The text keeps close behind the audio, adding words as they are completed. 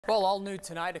Well, all new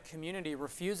tonight, a community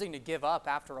refusing to give up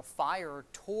after a fire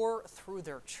tore through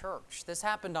their church. This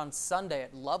happened on Sunday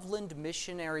at Loveland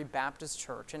Baptist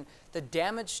Church, and the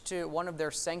damage to one of their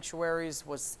sanctuaries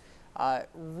was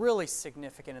really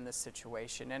significant in this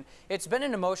situation. And it's been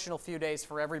an emotional few days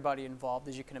for everybody involved,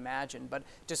 as you can imagine. But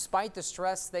despite the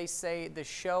stress, they say the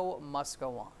show must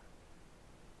go on.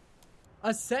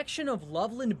 A section of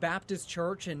Loveland Baptist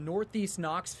Church in northeast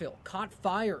Knoxville caught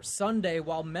fire Sunday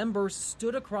while members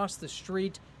stood across the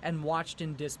street and watched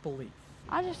in disbelief.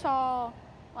 I just saw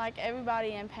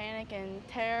everybody in panic and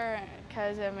terror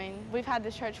because, we've had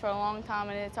this church for a long time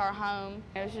and it's our home.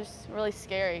 It was just really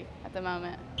scary at the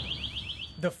moment.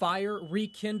 The fire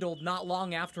rekindled not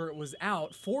long after it was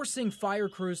out, forcing fire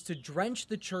crews to drench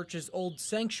the church's old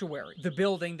sanctuary, the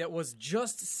building that was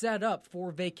just set up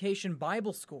for Vacation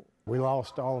Bible School. We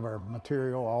lost all of our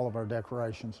material, all of our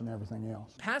decorations and everything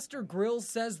else. Pastor Grills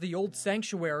says the old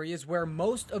sanctuary is where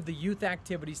most of the youth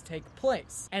activities take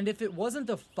place. And if it wasn't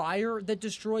the fire that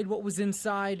destroyed what was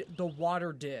inside, the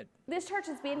water did. This church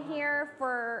has been here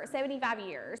for 75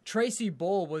 years. Tracy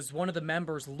Bull was one of the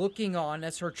members looking on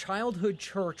as her childhood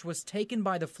church was taken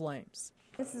by the flames.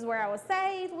 This is where I was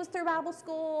saved, was through Bible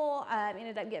school,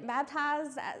 ended up getting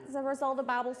baptized as a result of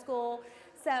Bible school.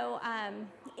 So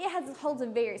it holds a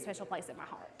very special place in my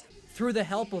heart. Through the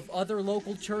help of other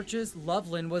local churches,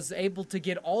 Loveland was able to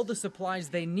get all the supplies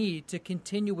they need to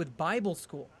continue with Bible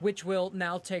school, which will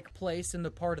now take place in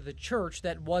the part of the church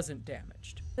that wasn't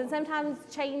damaged. And sometimes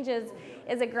change is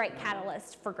a great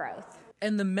catalyst for growth.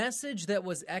 And the message that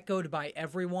was echoed by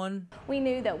everyone: we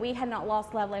knew that we had not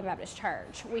lost Loveland Baptist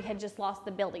Church. We had just lost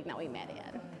the building that we met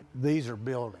in. These are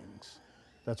buildings.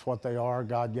 That's what they are.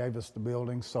 God gave us the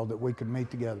buildings so that we could meet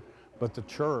together. But the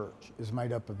church is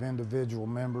made up of individual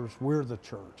members. We're the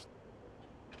church.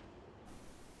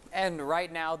 And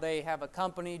right now they have a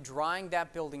company drying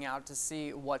that building out to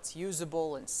see what's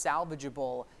usable and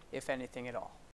salvageable, if anything at all.